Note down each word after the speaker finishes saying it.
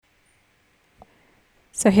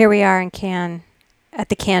So here we are in Cannes at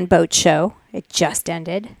the Cannes Boat Show. It just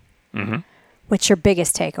ended. Mm-hmm. What's your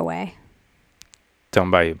biggest takeaway?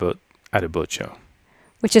 Don't buy a boat at a boat show.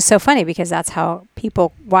 Which is so funny because that's how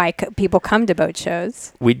people come to boat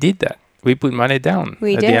shows. We did that. We put money down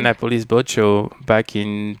We at did. the Annapolis Boat Show back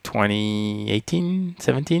in 2018,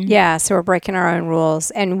 17. Yeah, so we're breaking our own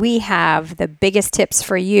rules. And we have the biggest tips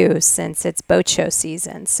for you since it's boat show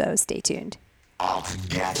season. So stay tuned. All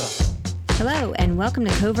together. Hello, and welcome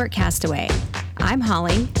to Covert Castaway. I'm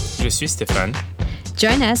Holly. Je suis Stéphane.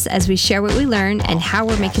 Join us as we share what we learned and how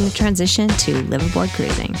we're making the transition to liveaboard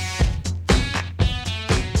cruising.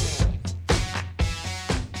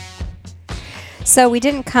 So we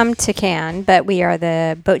didn't come to Cannes, but we are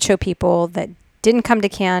the boat show people that didn't come to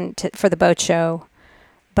Cannes for the boat show,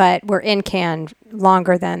 but we're in Cannes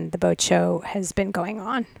longer than the boat show has been going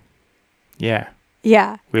on. Yeah.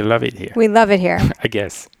 Yeah. We love it here. We love it here. I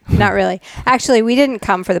guess. Not really. Actually, we didn't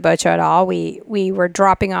come for the boat show at all. We were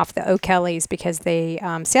dropping off the O'Kellys because they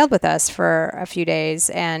sailed with us for a few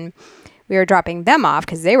days, and we were dropping them off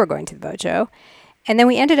because they were going to the boat show. And then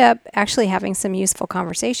we ended up actually having some useful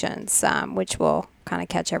conversations, which we'll kind of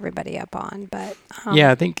catch everybody up on. But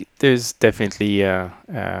yeah, I think there's definitely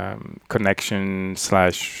connection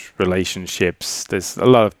 / relationships. There's a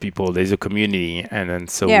lot of people. There's a community, and then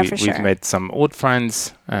so we've met some old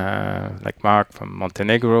friends like Mark from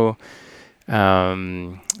Montenegro.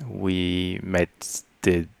 We met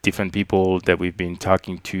the different people that we've been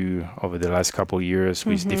talking to over the last couple of years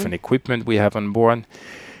with different equipment we have on board.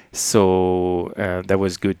 So that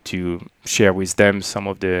was good to share with them some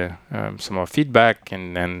of our feedback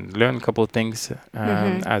and learn a couple of things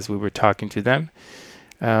as we were talking to them.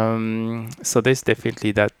 So there's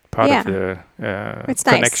definitely that part of the it's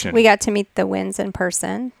connection. Nice. We got to meet the Wins in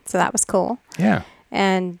person, so that was cool. Yeah.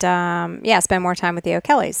 And spend more time with the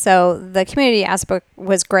O'Kellys. So the community aspect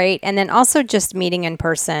was great, and then also just meeting in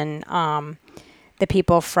person. The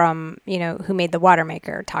people from, who made the water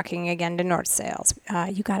maker, talking again to North Sails.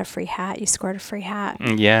 You got a free hat. You scored a free hat.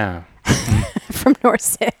 Yeah. From North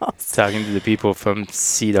Sails. Talking to the people from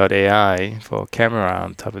C.AI for camera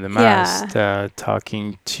on top of the mast.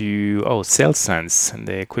 Talking to, SailSense and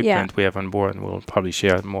the equipment we have on board. And we'll probably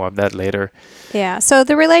share more of that later. Yeah. So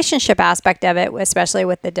the relationship aspect of it, especially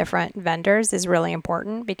with the different vendors, is really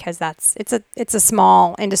important because it's a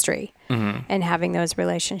small industry. And having those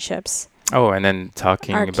relationships. Oh, and then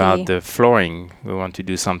talking about the flooring. We want to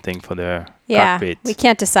do something for the cockpit. We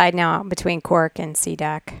can't decide now between cork and sea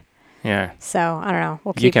deck. Yeah. So, I don't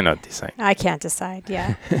know. You cannot decide. I can't decide,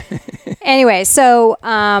 yeah. Anyway, so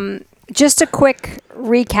just a quick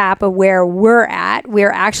recap of where we're at.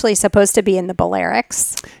 We're actually supposed to be in the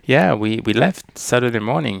Balearics. Yeah, we left Saturday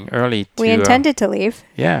morning early. We intended to leave.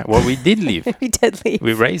 Yeah, well, we did leave. We did leave.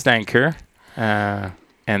 We raised anchor.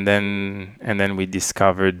 And then we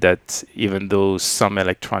discovered that even though some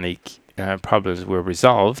electronic problems were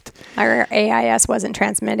resolved, our AIS wasn't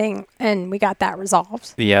transmitting, and we got that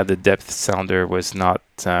resolved. Yeah, the depth sounder was not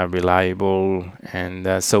reliable,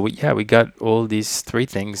 and so we got all these three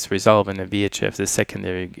things resolved in the VHF, the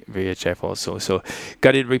secondary VHF also. So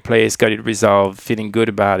got it replaced, got it resolved, feeling good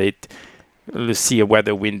about it. Let's see a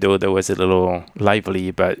weather window that was a little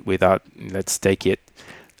lively, but without let's take it.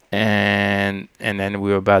 And then we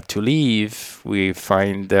were about to leave. We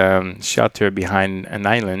find shelter behind an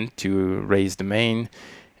island to raise the main.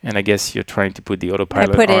 And I guess you're trying to put the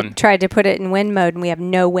autopilot on. Tried to put it in wind mode, and we have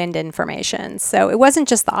no wind information. So it wasn't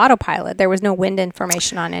just the autopilot. There was no wind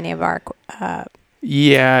information on any of our...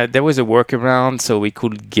 Yeah, there was a workaround, so we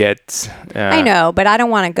could get... I know, but I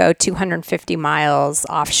don't want to go 250 miles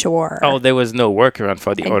offshore. Oh, there was no workaround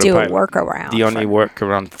for the autopilot. Do a workaround. The only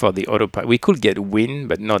workaround for the autopilot. We could get wind,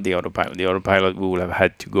 but not the autopilot. The autopilot, we would have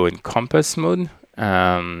had to go in compass mode,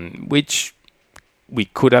 which we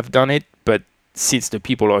could have done it, but since the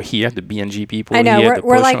people are here, the BNG people I know, here,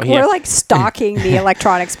 we're like stalking the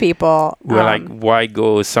electronics people. We're like, why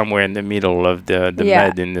go somewhere in the middle of the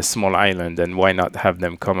med in the small island, and why not have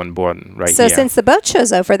them come on board right here? So since the boat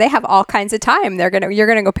show's over, they have all kinds of time. You're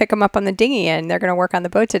gonna go pick them up on the dinghy, and they're gonna work on the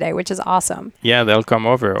boat today, which is awesome. Yeah, they'll come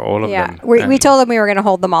over, all of them. We told them we were gonna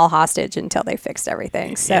hold them all hostage until they fixed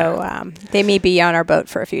everything. So they may be on our boat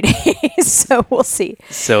for a few days. So we'll see.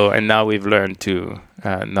 So and now we've learned to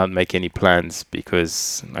not make any plans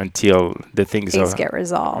because until the things get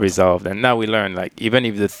resolved. And now we learn, like, even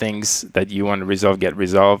if the things that you want to resolve get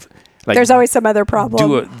resolved, like, there's always some other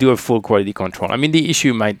problem. Do a full quality control. I mean, the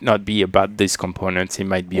issue might not be about these components. It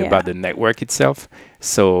might be about the network itself.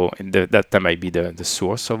 So that might be the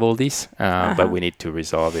source of all this. But we need to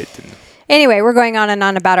resolve it. Anyway, we're going on and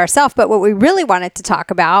on about ourselves, but what we really wanted to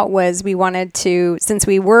talk about was we wanted to, since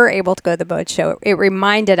we were able to go to the boat show, it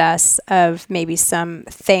reminded us of maybe some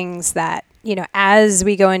things that, as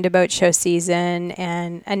we go into boat show season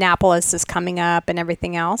and Annapolis is coming up and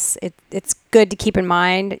everything else, it's good to keep in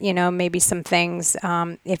mind, maybe some things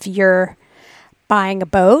if you're buying a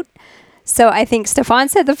boat. So I think Stefan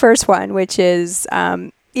said the first one, which is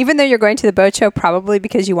even though you're going to the boat show probably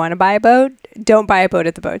because you want to buy a boat, don't buy a boat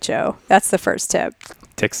at the boat show. That's the first tip.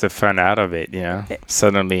 Takes the fun out of it,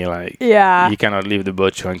 Suddenly, you cannot leave the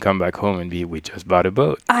boat show and come back home and we just bought a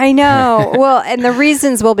boat. I know. Well, and the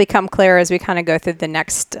reasons will become clear as we kind of go through the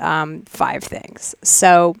next 5 things.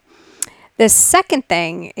 So the second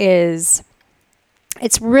thing is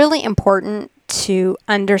it's really important to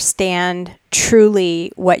understand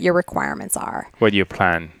truly what your requirements are. What your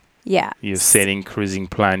plan? Yeah. Your sailing, cruising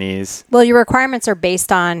plan is? Well, your requirements are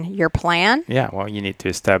based on your plan. Yeah, well, you need to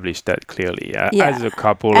establish that clearly. As a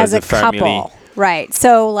couple, as a family. Couple, right.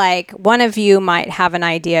 So, one of you might have an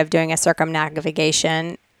idea of doing a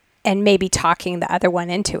circumnavigation and maybe talking the other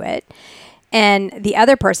one into it. And the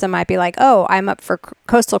other person might be like, oh, I'm up for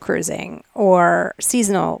coastal cruising or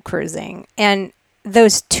seasonal cruising. And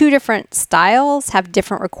those 2 different styles have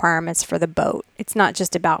different requirements for the boat. It's not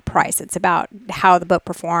just about price. It's about how the boat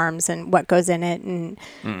performs and what goes in it and,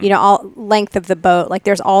 all length of the boat.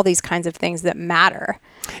 There's all these kinds of things that matter.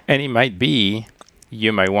 And it might be,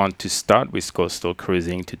 you might want to start with coastal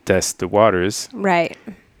cruising to test the waters. Right.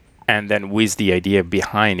 And then with the idea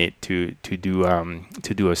behind it to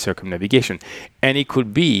do a circumnavigation. And it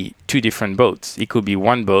could be 2 different boats. It could be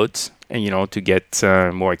one boat, and to get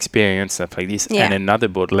more experience, stuff like this, and another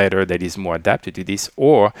boat later that is more adapted to this.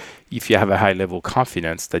 Or if you have a high level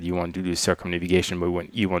confidence that you want to do circumnavigation, but when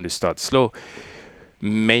you want to start slow,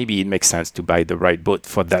 maybe it makes sense to buy the right boat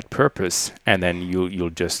for that purpose, and then you'll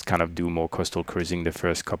just kind of do more coastal cruising the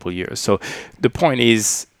first couple years. So the point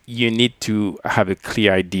is, you need to have a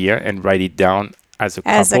clear idea and write it down as a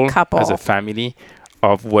couple, as a family,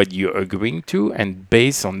 of what you're agreeing to, and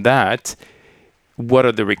based on that, what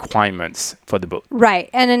are the requirements for the boat? Right.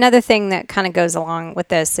 And another thing that kind of goes along with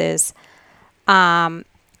this is, do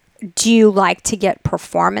you like to get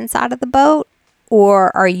performance out of the boat,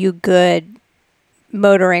 or are you good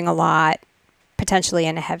motoring a lot, potentially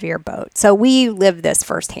in a heavier boat? So we lived this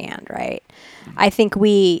firsthand, right? I think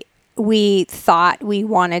we thought we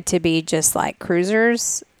wanted to be just like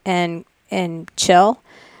cruisers and chill.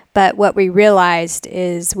 But what we realized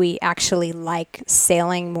is we actually like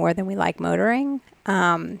sailing more than we like motoring.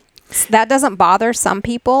 That doesn't bother some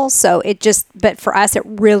people. But for us, it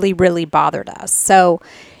really, really bothered us. So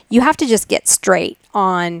you have to just get straight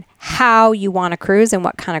on how you want to cruise and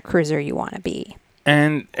what kind of cruiser you want to be.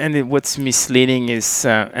 And what's misleading is,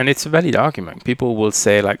 and it's a valid argument, people will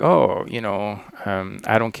say I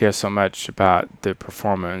don't care so much about the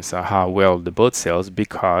performance or how well the boat sails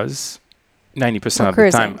because 90% of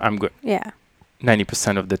the time I'm good. Yeah.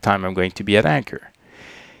 90% of the time I'm going to be at anchor.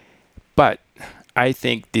 But I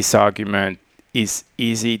think this argument is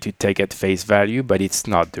easy to take at face value, but it's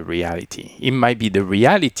not the reality. It might be the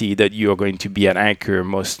reality that you're going to be at anchor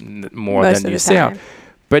more than you sail.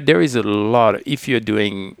 But there is a lot, if you're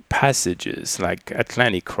doing passages like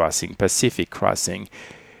Atlantic crossing, Pacific crossing,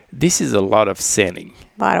 this is a lot of sailing.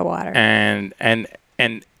 A lot of water.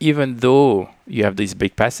 And even though you have these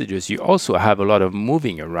big passages, you also have a lot of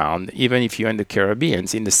moving around. Even if you're in the Caribbean,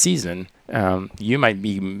 in the season, you might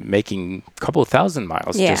be making a couple thousand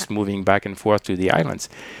miles just moving back and forth to the islands.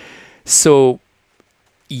 So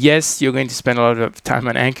yes, you're going to spend a lot of time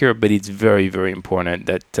on anchor, but it's very, very important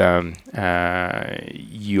that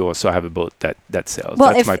you also have a boat that sails.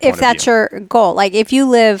 Well, if that's your goal, if you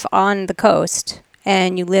live on the coast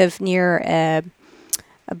and you live near a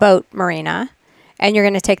boat marina, and you're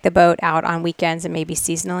going to take the boat out on weekends and maybe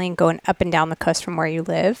seasonally and going up and down the coast from where you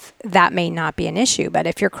live, that may not be an issue. But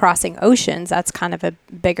if you're crossing oceans, that's kind of a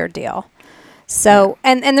bigger deal. So,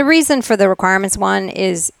 and the reason for the requirements one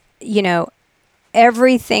is,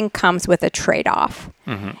 everything comes with a trade-off.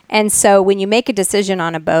 Mm-hmm. And so when you make a decision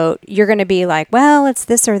on a boat, you're going to be like, well, it's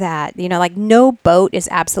this or that. No boat is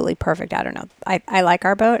absolutely perfect. I don't know. I like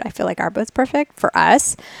our boat. I feel like our boat's perfect for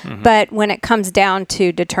us. Mm-hmm. But when it comes down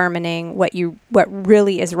to determining what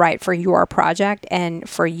really is right for your project and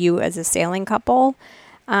for you as a sailing couple,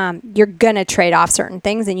 you're going to trade off certain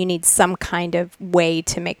things, and you need some kind of way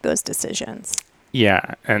to make those decisions.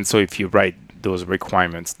 Yeah. And so if you write those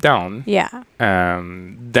requirements down,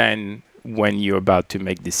 then when you're about to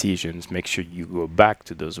make decisions, make sure you go back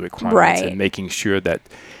to those requirements and making sure that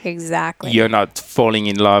you're not falling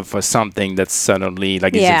in love for something that's suddenly is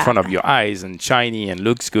in front of your eyes and shiny and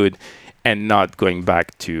looks good, and not going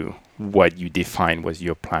back to what you defined was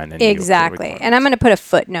your plan. And Exactly. And I'm going to put a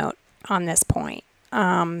footnote on this point,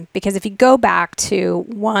 because if you go back to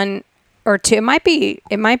 1 or 2, it might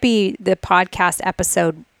be the podcast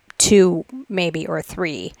episode 2, maybe, or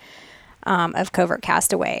 3 of Covert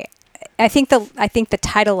Castaway. I think the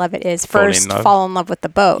title of it is First Fall in Love with the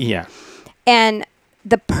Boat. Yeah. And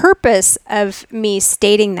the purpose of me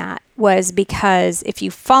stating that was because if you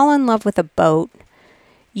fall in love with a boat,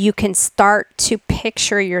 you can start to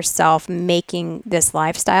picture yourself making this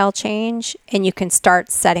lifestyle change, and you can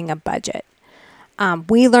start setting a budget.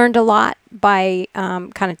 We learned a lot by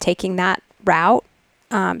kind of taking that route.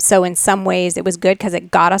 So in some ways it was good because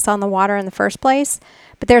it got us on the water in the first place.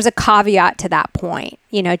 But there's a caveat to that point.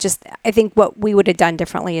 Just I think what we would have done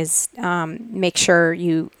differently is make sure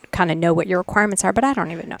you kind of know what your requirements are. But I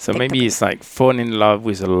don't even know. So maybe it's like fall in love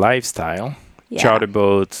with a lifestyle, charter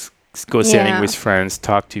boats, go sailing with friends,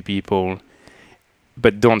 talk to people,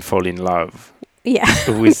 but don't fall in love. Yeah,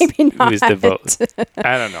 with the boat.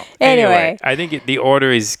 I don't know. Anyway, I think the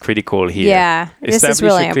order is critical here. Yeah, this is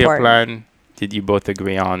really important. Establish a clear plan that you both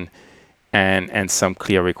agree on, and some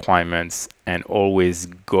clear requirements, and always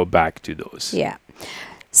go back to those. Yeah.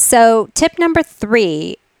 So tip number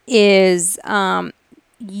 3 is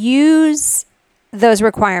use those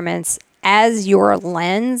requirements as your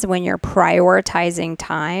lens when you're prioritizing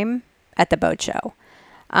time at the boat show.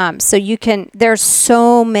 So there's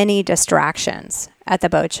so many distractions at the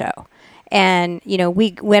boat show. And,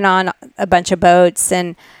 we went on a bunch of boats,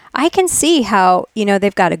 and I can see how,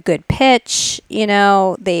 they've got a good pitch,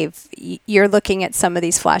 you're looking at some of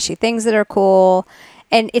these flashy things that are cool,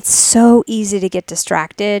 and it's so easy to get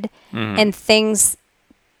distracted, and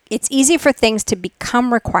it's easy for things to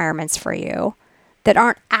become requirements for you that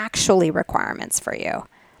aren't actually requirements for you.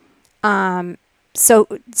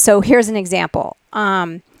 So here's an example.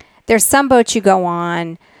 There's some boats you go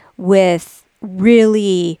on with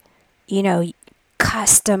really,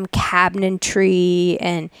 custom cabinetry,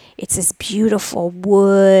 and it's this beautiful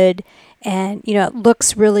wood, and, it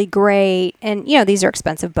looks really great. And, these are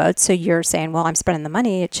expensive boats. So you're saying, well, I'm spending the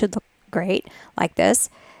money. It should look great like this,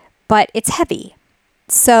 but it's heavy.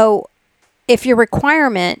 So if your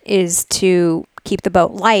requirement is to keep the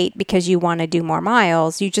boat light because you want to do more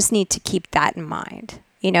miles, you just need to keep that in mind,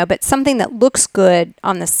 but something that looks good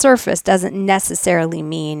on the surface doesn't necessarily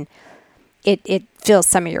mean it fills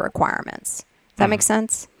some of your requirements. Does that make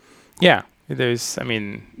sense? Yeah.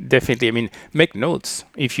 Definitely. Make notes.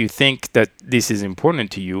 If you think that this is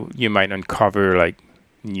important to you, you might uncover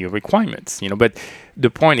new requirements, but the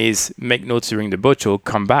point is make notes during the boat show,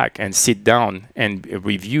 come back and sit down and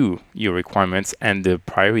review your requirements and the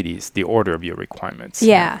priorities, the order of your requirements.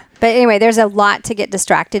 Yeah. But anyway, there's a lot to get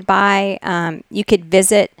distracted by. You could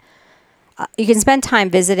visit, you can spend time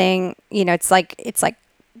visiting, it's like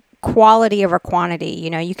quality over quantity.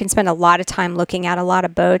 You can spend a lot of time looking at a lot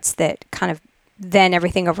of boats that kind of then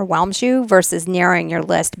everything overwhelms you versus narrowing your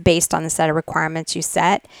list based on the set of requirements you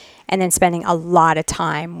set, and then spending a lot of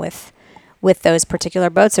time with those particular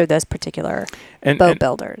boats or those particular boat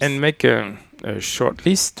builders. And make a short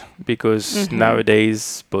list, because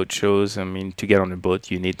nowadays boat shows, to get on a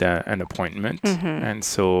boat, you need an appointment. And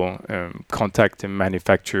so contact the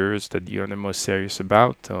manufacturers that you're the most serious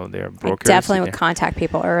about, or their brokers. I definitely would contact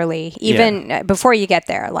people early, even before you get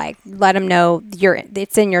there. Let them know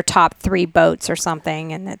it's in your top 3 boats or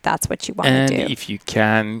something, and that's what you want to do. And if you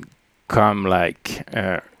can, come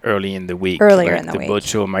early in the week. Earlier in the week. The boat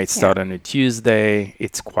show might start on a Tuesday.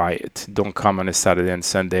 It's quiet. Don't come on a Saturday and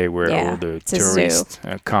Sunday where all the tourists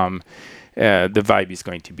come. The vibe is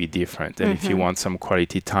going to be different. And if you want some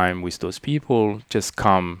quality time with those people, just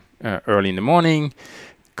come early in the morning.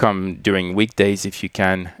 Come during weekdays if you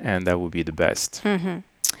can, and that would be the best.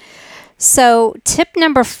 So tip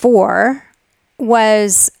number 4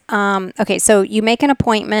 was, so you make an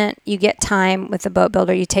appointment, you get time with the boat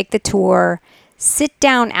builder, you take the tour, sit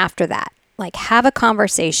down after that, have a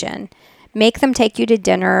conversation, make them take you to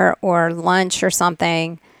dinner or lunch or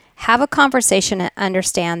something, have a conversation and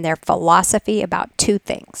understand their philosophy about 2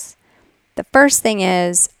 things. The first thing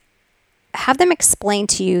is have them explain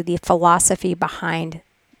to you the philosophy behind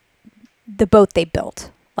the boat they built,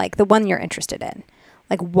 the one you're interested in.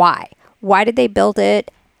 Why did they build it?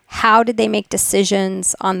 How did they make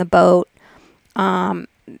decisions on the boat?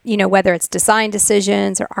 Whether it's design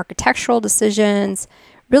decisions or architectural decisions,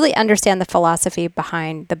 really understand the philosophy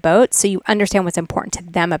behind the boat so you understand what's important to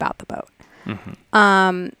them about the boat.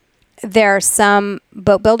 There are some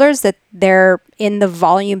boat builders that they're in the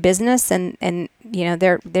volume business and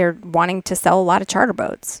they're wanting to sell a lot of charter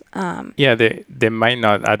boats. They might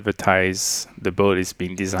not advertise the boat is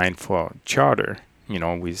being designed for charter,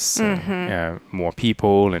 with more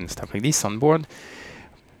people and stuff like this on board.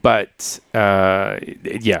 But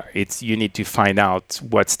it's you need to find out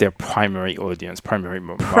what's their primary audience, primary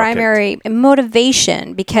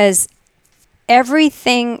motivation, because every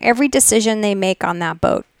decision they make on that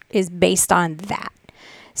boat is based on that.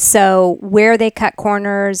 So where they cut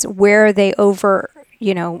corners, where they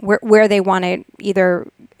where they want to either,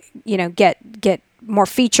 get more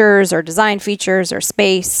features or design features or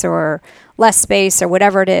space or less space or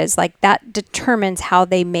whatever it is, like that determines how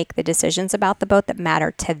they make the decisions about the boat that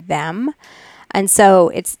matter to them. And so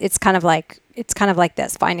it's kind of like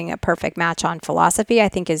this, finding a perfect match on philosophy, I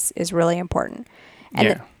think is really important.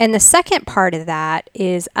 And the second part of that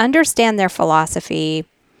is understand their philosophy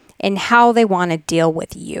and how they want to deal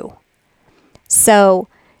with you. So,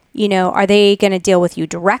 are they going to deal with you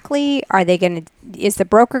directly? Is the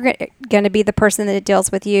broker going to be the person that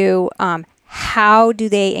deals with you? How do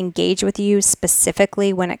they engage with you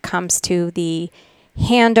specifically when it comes to the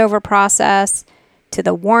handover process, to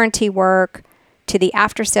the warranty work, to the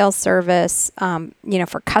after sales service,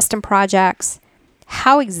 for custom projects?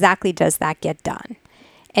 How exactly does that get done?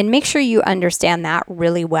 And make sure you understand that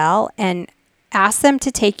really well, and ask them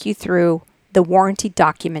to take you through the warranty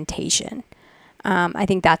documentation. I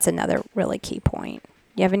think that's another really key point.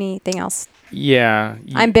 You have anything else? Yeah.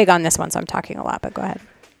 I'm big on this one, so I'm talking a lot, but go ahead.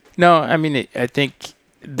 No, I mean, I think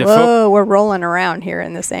we're rolling around here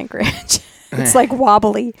in this anchorage. It's like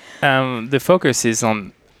wobbly. The focus is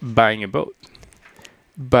on buying a boat.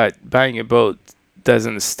 But buying a boat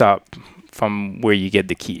doesn't stop from where you get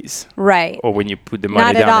the keys. Right. Or when you put the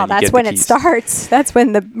money down. Not at all. And you That's get when the it keys. starts. That's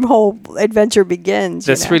when the whole adventure begins.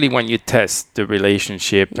 That's really when you test the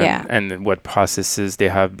relationship Yeah. and what processes they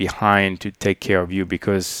have behind to take care of you,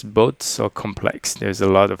 because boats are complex. There's a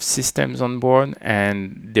lot of systems on board,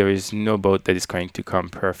 and there is no boat that is going to come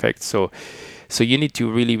perfect. So you need to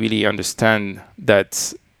really, really understand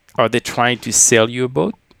that, are they trying to sell you a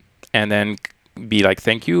boat and then be like,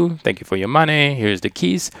 thank you for your money, here's the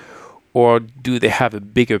keys? Or do they have a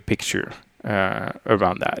bigger picture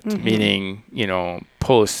around that? Mm-hmm. Meaning,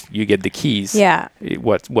 post you get the keys. Yeah.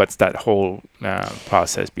 What's that whole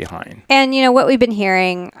process behind? And what we've been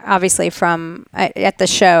hearing, obviously, from at the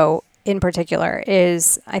show in particular,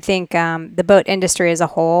 is I think the boat industry as a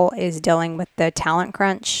whole is dealing with the talent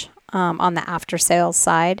crunch on the after sales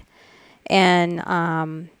side, and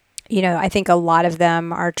I think a lot of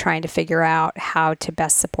them are trying to figure out how to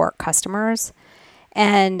best support customers.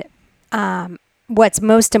 And what's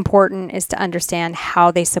most important is to understand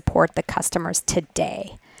how they support the customers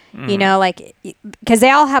today. Because they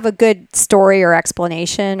all have a good story or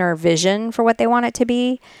explanation or vision for what they want it to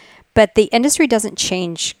be, but the industry doesn't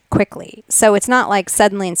change quickly. So it's not like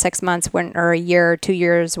suddenly in 6 months or a year or 2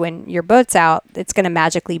 years when your boat's out, it's going to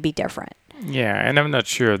magically be different. Yeah, and I'm not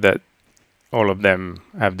sure that all of them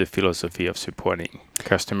have the philosophy of supporting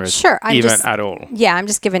customers at all. Yeah, I'm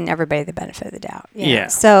just giving everybody the benefit of the doubt. Yeah.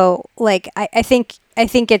 So I think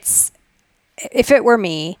it's, if it were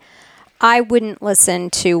me, I wouldn't listen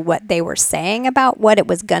to what they were saying about what it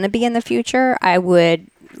was going to be in the future. I would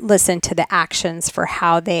listen to the actions for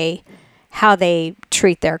how they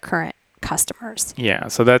treat their current customers. Yeah,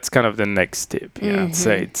 so that's kind of the next tip. Yeah, mm-hmm. I'd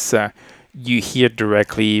say it's you hear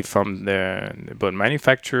directly from the boat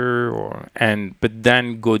manufacturer, but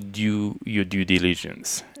then go do your due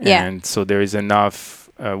diligence. Yeah. And so there is enough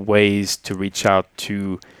ways to reach out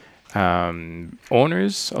to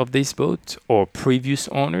owners of this boat or previous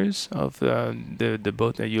owners of the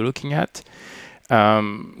boat that you're looking at.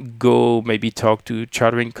 Go maybe talk to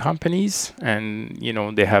chartering companies, and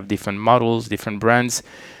they have different models, different brands.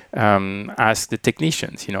 Ask the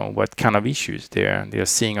technicians, what kind of issues they're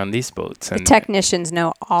seeing on these boats. And the technicians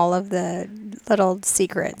know all of the little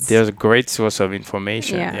secrets. There's a great source of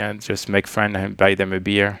information. Yeah, just make friends and buy them a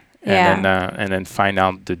beer, and then find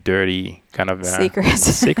out the dirty kind of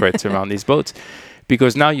secrets around these boats,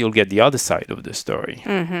 because now you'll get the other side of the story,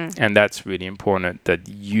 mm-hmm. and that's really important that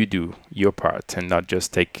you do your part and not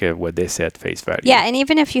just take what they say at face value. Yeah, and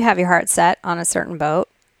even if you have your heart set on a certain boat,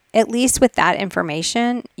 at least with that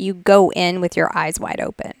information, you go in with your eyes wide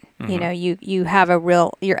open. Mm-hmm. You have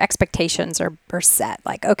your expectations are set.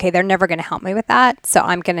 Like, okay, they're never going to help me with that, so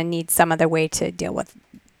I'm going to need some other way to deal with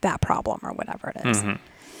that problem or whatever it is. Mm-hmm.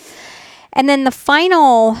 And then the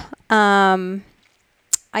final, the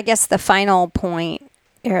final point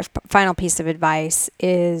or final piece of advice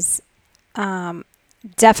is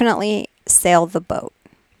definitely sail the boat.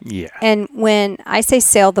 Yeah. And when I say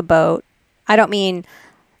sail the boat, I don't mean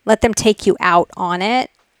let them take you out on it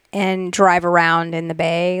and drive around in the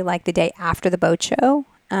bay like the day after the boat show,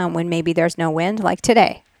 when maybe there's no wind, like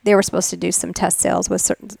today. They were supposed to do some test sails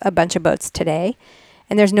with a bunch of boats today,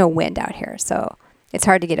 and there's no wind out here. So it's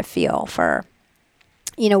hard to get a feel for,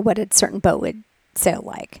 what a certain boat would sail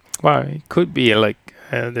like. Well, it could be like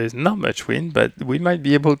there's not much wind, but we might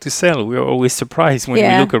be able to sail. We're always surprised when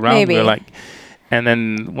we look around. Maybe. We're like, and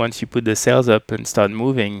then once you put the sails up and start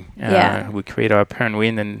moving, we create our apparent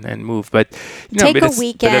wind and move. But take a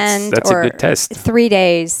weekend that's or a good test. 3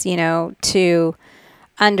 days, to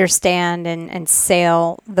understand and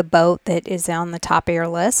sail the boat that is on the top of your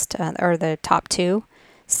list, or the top 2.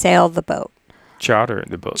 Sail the boat. Charter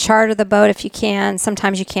the boat. Charter the boat if you can.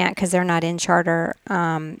 Sometimes you can't because they're not in charter.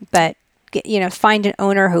 But find an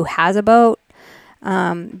owner who has a boat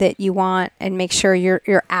that you want, and make sure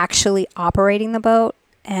you're actually operating the boat,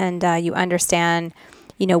 and you understand.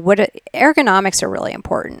 Ergonomics are really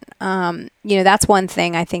important. That's one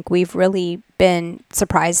thing I think we've really been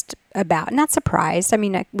surprised about. Not surprised. I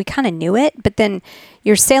mean, we kind of knew it, but then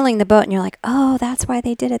you're sailing the boat and you're like, oh, that's why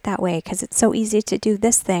they did it that way, because it's so easy to do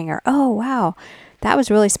this thing. Or, oh, wow, that was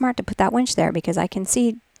really smart to put that winch there because I can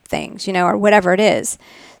see things, or whatever it is.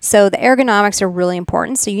 So the ergonomics are really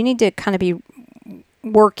important. So you need to kind of be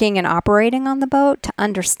working and operating on the boat to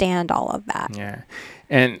understand all of that. Yeah.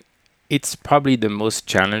 And it's probably the most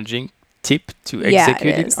challenging tip to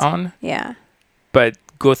execute it on. Yeah. But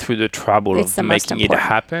go through the trouble It's of making it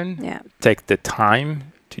happen. Yeah. Take the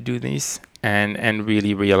time to do this and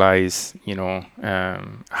really realize,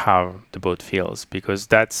 how the boat feels, because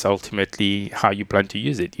that's ultimately how you plan to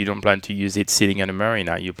use it. You don't plan to use it sitting in a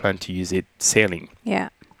marina. You plan to use it sailing. Yeah.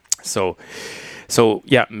 So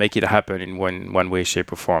make it happen in one way,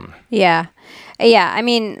 shape, or form. Yeah. Yeah. I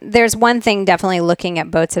mean, there's one thing definitely looking at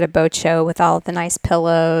boats at a boat show with all the nice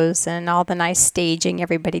pillows and all the nice staging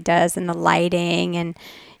everybody does, and the lighting, and,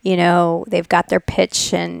 they've got their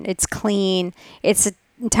pitch and it's clean. It's an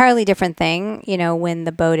entirely different thing, when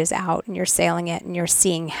the boat is out and you're sailing it and you're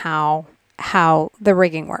seeing how the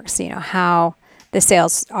rigging works, how the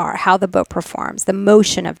sails are, how the boat performs, the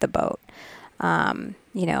motion of the boat.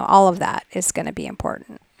 All of that is going to be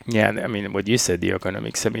important. Yeah, I mean, what you said, the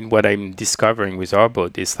ergonomics. I mean, what I'm discovering with our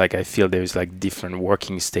boat is like I feel there's like different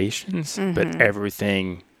working stations, but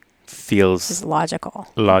everything feels It's logical.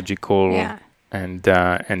 Yeah. and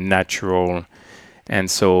natural, and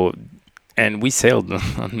so. And we sailed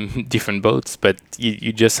on different boats, but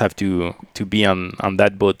you just have to be on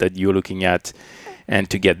that boat that you're looking at, and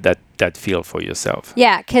to get that feel for yourself.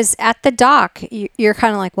 Yeah, because at the dock, you're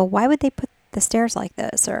kind of like, well, why would they put the stairs like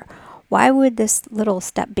this? Or why would this little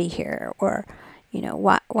step be here? Or,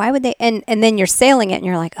 why would they? And then you're sailing it and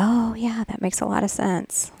you're like, oh, yeah, that makes a lot of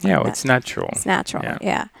sense. Yeah, well, it's natural. It's natural,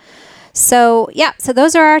 yeah. So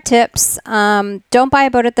those are our tips. Don't buy a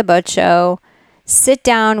boat at the boat show. Sit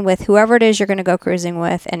down with whoever it is you're going to go cruising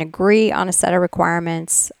with and agree on a set of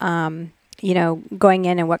requirements, going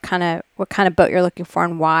in, and what kind of boat you're looking for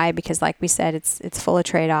and why, because like we said, it's full of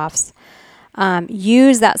trade-offs.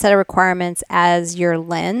 Use that set of requirements as your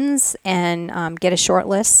lens, and get a short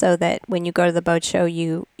list so that when you go to the boat show,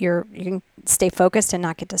 you can stay focused and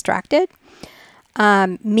not get distracted.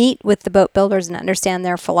 Meet with the boat builders and understand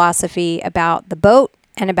their philosophy about the boat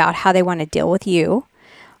and about how they want to deal with you.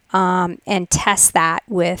 And test that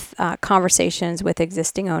with conversations with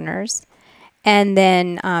existing owners, and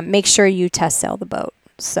then make sure you test sail the boat.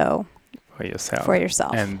 So for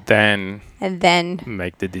yourself, and then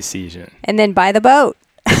make the decision, and then buy the boat.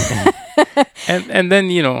 and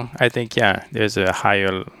then I think there's a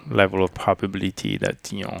higher level of probability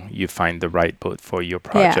that you find the right boat for your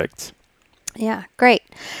project. Yeah, great.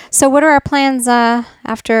 So what are our plans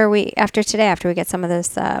after today? After we get some of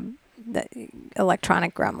this. The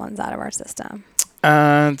electronic gremlins out of our system?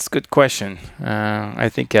 It's a good question. I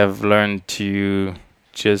think I've learned to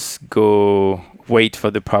just go wait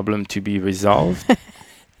for the problem to be resolved,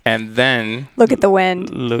 and then look at the wind.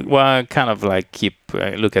 Kind of like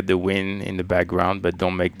look at the wind in the background, but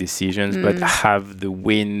don't make decisions. But have the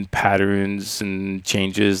wind patterns and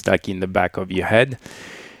changes like in the back of your head,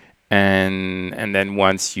 and then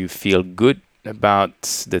once you feel good about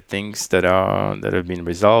the things that have been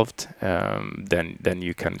resolved, then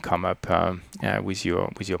you can come up with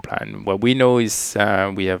your plan. What we know is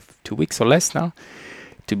we have 2 weeks or less now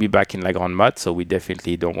to be back in La Grande Motte, so we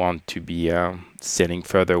definitely don't want to be sailing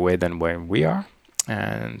further away than where we are,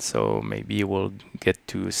 and so maybe we'll get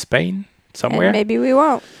to Spain somewhere. And maybe we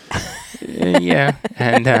won't. Yeah,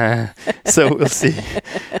 and so we'll see.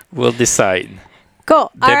 We'll decide.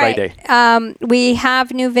 Cool. Day by day. We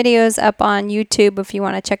have new videos up on YouTube if you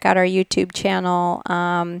want to check out our YouTube channel.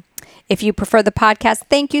 If you prefer the podcast,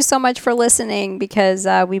 thank you so much for listening, because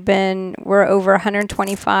we're over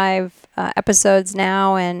 125 episodes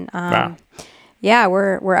now, and Wow. yeah,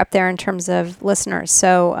 we're up there in terms of listeners.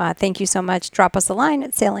 So thank you so much. Drop us a line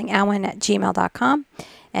at sailingalwyn@gmail.com,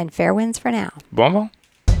 and fair winds for now. Bon vent.